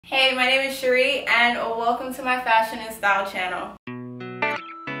Hey, my name is Cherri and welcome to my fashion and style channel.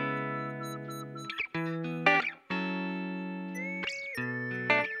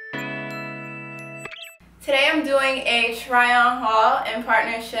 Today I'm doing a try-on haul in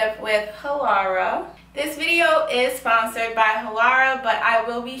partnership with Halara. This video is sponsored by Halara, but I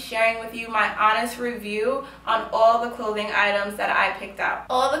will be sharing with you my honest review on all the clothing items that I picked out.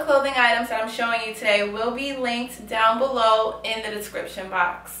 All the clothing items that I'm showing you today will be linked down below in the description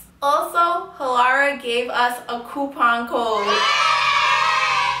box. Also, Halara gave us a coupon code.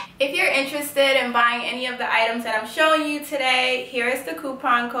 If you're interested in buying any of the items that I'm showing you today, here is the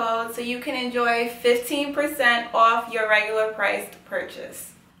coupon code so you can enjoy 15% off your regular priced purchase.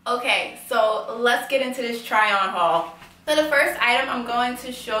 Okay, so let's get into this try-on haul. So the first item I'm going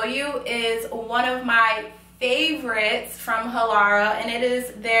to show you is one of my favorites from Halara, and it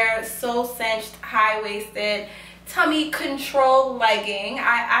is their SoCinched high-waisted tummy control legging.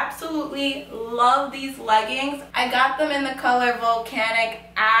 I absolutely love these leggings. I got them in the color Volcanic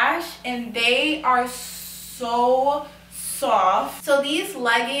Ash and they are so soft. So these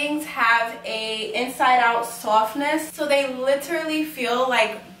leggings have a inside out softness, so they literally feel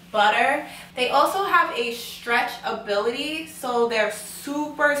like butter. They also have a stretch ability, so they're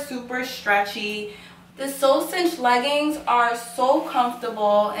super stretchy. The SoCinched leggings are so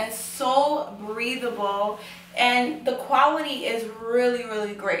comfortable and so breathable, and the quality is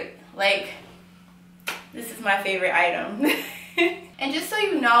really great. Like, this is my favorite item. And just so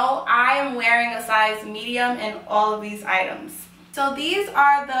you know, I am wearing a size medium in all of these items. So these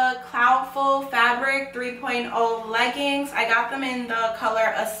are the Cloudful fabric 3.0 leggings. I got them in the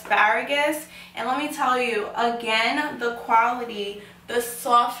color Asparagus, and let me tell you again, the quality, the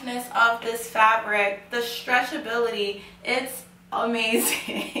softness of this fabric, the stretchability, it's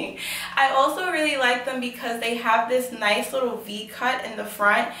amazing. I also really like them because they have this nice little V cut in the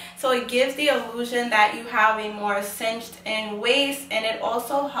front, so it gives the illusion that you have a more cinched in waist, and it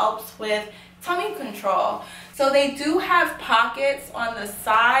also helps with tummy control. So they do have pockets on the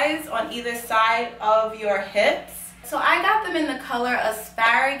sides, on either side of your hips. So I got them in the color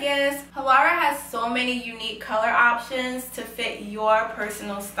Asparagus. Halara has so many unique color options to fit your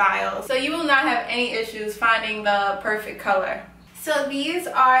personal style, so you will not have any issues finding the perfect color. So these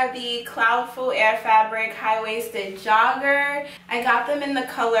are the Cloudful Air Fabric high-waisted jogger. I got them in the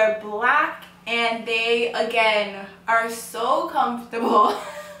color black, and they again are so comfortable.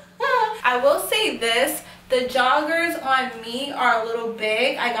 I will say this, the joggers on me are a little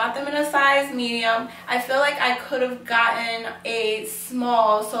big. I got them in a size medium. I feel like I could have gotten a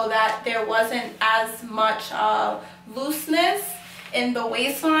small so that there wasn't as much looseness in the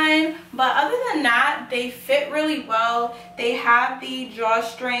waistline, but other than that, they fit really well. They have the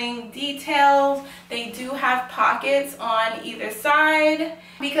drawstring details. They do have pockets on either side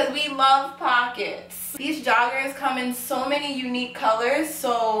because we love pockets. These joggers come in so many unique colors,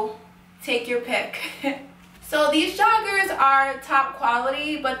 so take your pick. So these joggers are top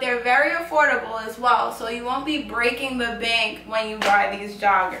quality, but they're very affordable as well, so you won't be breaking the bank when you buy these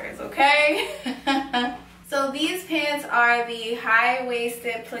joggers, okay? So these pants are the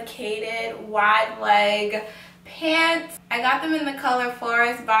high-waisted plicated wide leg pants. I got them in the color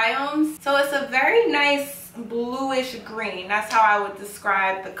Forest Biome. So it's a very nice bluish green. That's how I would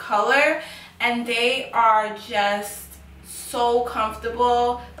describe the color. And they are just so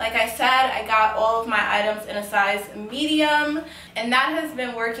comfortable. Like I said, I got all of my items in a size medium, and that has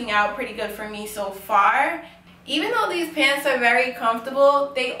been working out pretty good for me so far. Even though these pants are very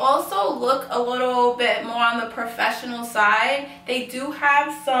comfortable, they also look a little bit more on the professional side. They do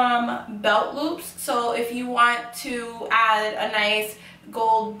have some belt loops, so if you want to add a nice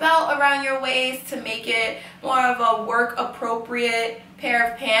gold belt around your waist to make it more of a work appropriate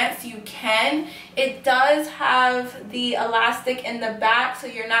pair of pants, you can. It does have the elastic in the back, so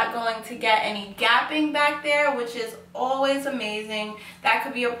you're not going to get any gapping back there, which is always amazing. That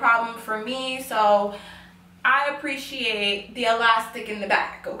could be a problem for me, so I appreciate the elastic in the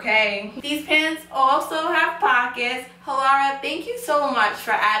back, okay? These pants also have pockets. Halara, thank you so much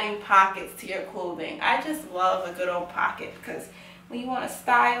for adding pockets to your clothing. I just love a good old pocket because when you want to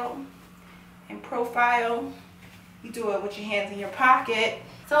style and profile, you do it with your hands in your pocket.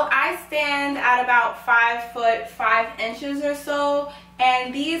 So I stand at about 5 foot 5 inches or so,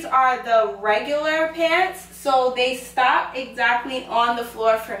 and these are the regular pants, so they stop exactly on the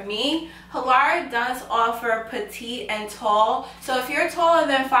floor for me. Halara does offer petite and tall, so if you're taller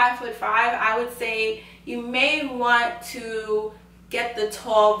than 5 foot 5, I would say you may want to get the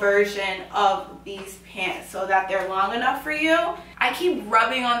tall version of these pants so that they're long enough for you. I keep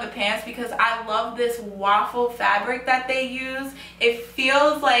rubbing on the pants because I love this waffle fabric that they use. It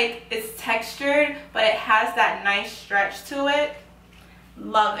feels like it's textured, but it has that nice stretch to it.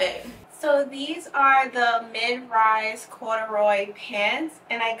 Love it. So these are the mid-rise corduroy pants,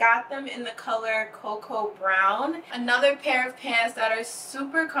 and I got them in the color cocoa brown. Another pair of pants that are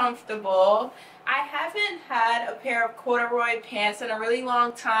super comfortable. I haven't had a pair of corduroy pants in a really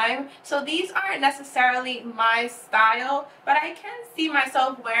long time, so these aren't necessarily my style, but I can see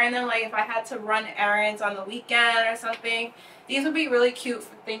myself wearing them, like if I had to run errands on the weekend or something. These would be really cute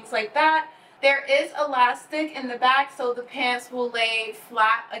for things like that. There is elastic in the back, so the pants will lay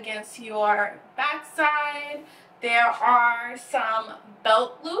flat against your backside. There are some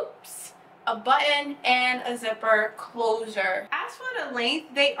belt loops, a button, and a zipper closure. As for the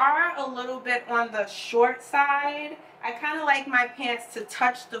length, they are a little bit on the short side. I kind of like my pants to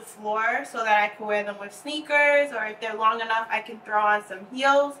touch the floor so that I can wear them with sneakers, or if they're long enough I can throw on some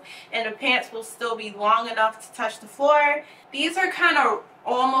heels and the pants will still be long enough to touch the floor. These are kind of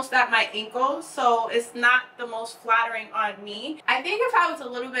almost at my ankles, so it's not the most flattering on me. I think if I was a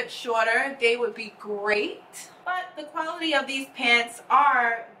little bit shorter they would be great, but the quality of these pants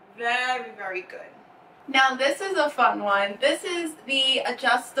are very, very good. Now this is a fun one. This is the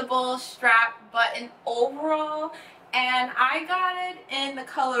adjustable strap button overall, and I got it in the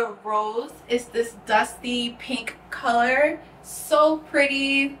color rose. It's this dusty pink color. So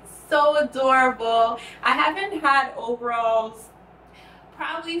pretty, so adorable. I haven't had overalls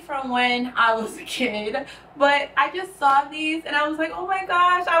probably from when I was a kid, but I just saw these and I was like, oh my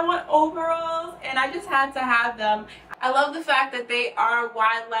gosh, I want overalls, and I just had to have them. I love the fact that they are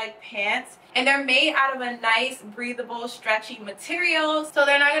wide leg pants and they're made out of a nice breathable stretchy material, so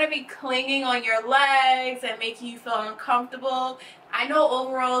they're not going to be clinging on your legs and making you feel uncomfortable. I know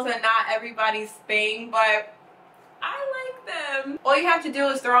overalls are not everybody's thing, but I like them. All you have to do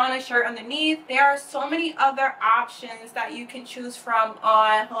is throw on a shirt underneath. There are so many other options that you can choose from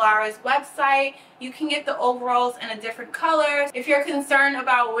on Halara's website. You can get the overalls in a different color. If you're concerned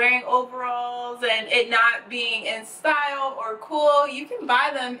about wearing overalls and it not being in style or cool, you can buy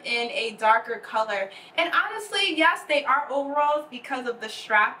them in a darker color. And honestly, yes, they are overalls because of the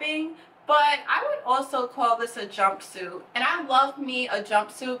strapping, but I would also call this a jumpsuit. And I love me a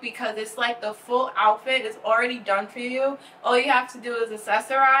jumpsuit because it's like the full outfit is already done for you. All you have to do is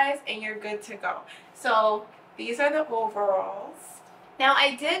accessorize and you're good to go. So these are the overalls. Now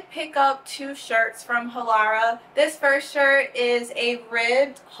I did pick up two shirts from Halara. This first shirt is a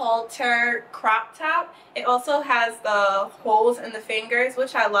ribbed halter crop top. It also has the holes in the fingers,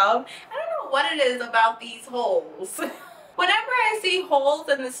 which I love. I don't know what it is about these holes. Whenever I see holes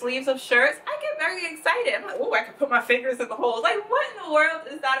in the sleeves of shirts, I get very excited. I'm like, oh, I can put my fingers in the holes. Like, what in the world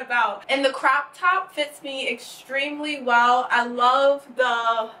is that about? And the crop top fits me extremely well. I love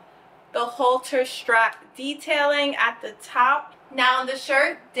the halter strap detailing at the top. Now, the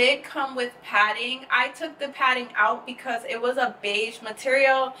shirt did come with padding. I took the padding out because it was a beige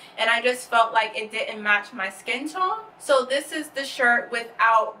material and I just felt like it didn't match my skin tone. So this is the shirt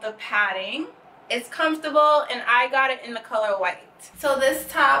without the padding. It's comfortable and I got it in the color white. So this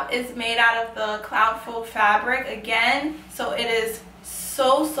top is made out of the Cloudful fabric again. So it is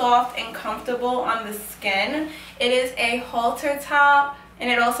so soft and comfortable on the skin. It is a halter top and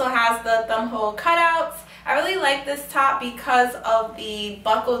it also has the thumb hole cutouts. I really like this top because of the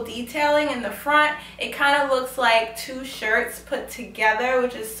buckle detailing in the front. It kind of looks like two shirts put together,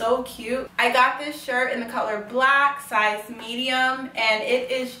 which is so cute. I got this shirt in the color black, size medium, and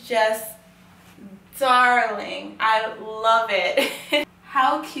it is just darling. I love it.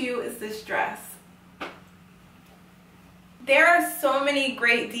 How cute is this dress? There are so many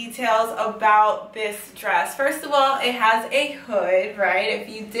great details about this dress. First of all, it has a hood, right? If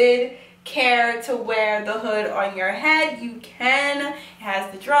you did care to wear the hood on your head, you can. It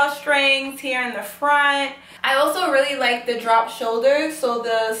has the drawstrings here in the front. I also really like the drop shoulders, so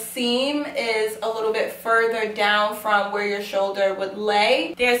the seam is a little bit further down from where your shoulder would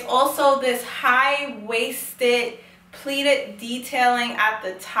lay. There's also this high-waisted pleated detailing at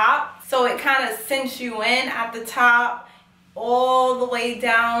the top, so it kind of cinches you in at the top all the way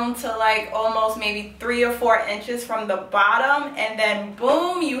down to like almost maybe 3 or 4 inches from the bottom, and then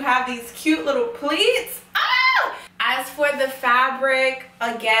boom, you have these cute little pleats. Ah! As for the fabric,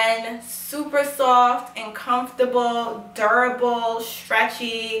 again, super soft and comfortable, durable,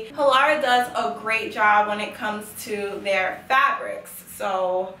 stretchy. Halara does a great job when it comes to their fabrics,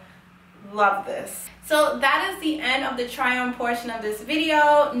 so love this. So that is the end of the try on portion of this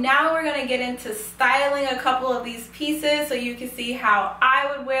video. Now we're gonna get into styling a couple of these pieces so you can see how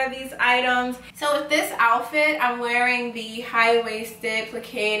I would wear these items. So with this outfit, I'm wearing the high-waisted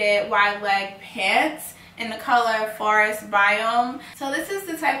plicated wide leg pants in the color Forest Biome. So this is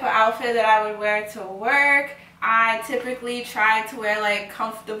the type of outfit that I would wear to work. I typically try to wear like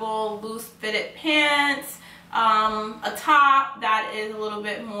comfortable loose fitted pants, a top that is a little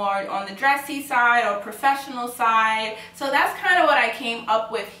bit more on the dressy side or professional side. So that's kind of what I came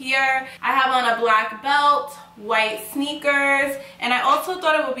up with here. I have on a black belt, white sneakers, and I also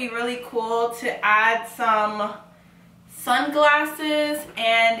thought it would be really cool to add some sunglasses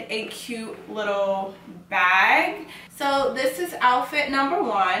and a cute little bag. So this is outfit number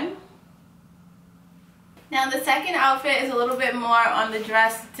one. Now the second outfit is a little bit more on the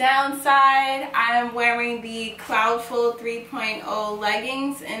dress down side. I am wearing the Cloudful 3.0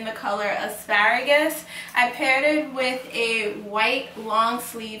 leggings in the color Asparagus. I paired it with a white long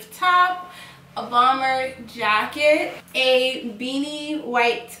sleeve top, a bomber jacket, a beanie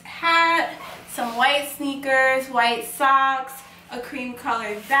white hat, some white sneakers, white socks, a cream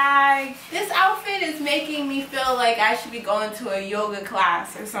colored bag. This outfit is making me feel like I should be going to a yoga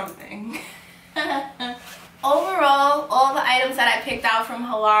class or something. Overall, all the items that I picked out from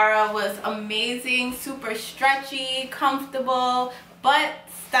Halara was amazing, super stretchy, comfortable, but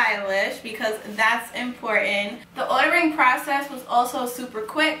stylish because that's important. The ordering process was also super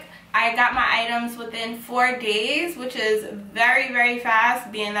quick. I got my items within 4 days, which is very, very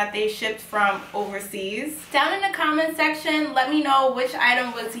fast, being that they shipped from overseas. Down in the comment section, let me know which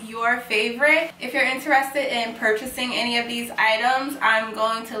item was your favorite. If you're interested in purchasing any of these items, I'm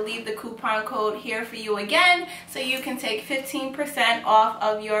going to leave the coupon code here for you again, so you can take 15% off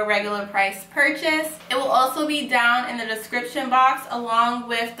of your regular price purchase. It will also be down in the description box, along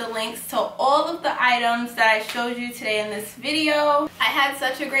with the links to all of the items that I showed you today in this video. I had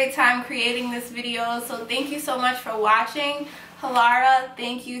such a great time creating this video, so thank you so much for watching. Halara,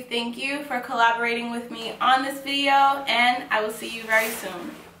 thank you for collaborating with me on this video, and I will see you very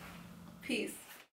soon. Peace.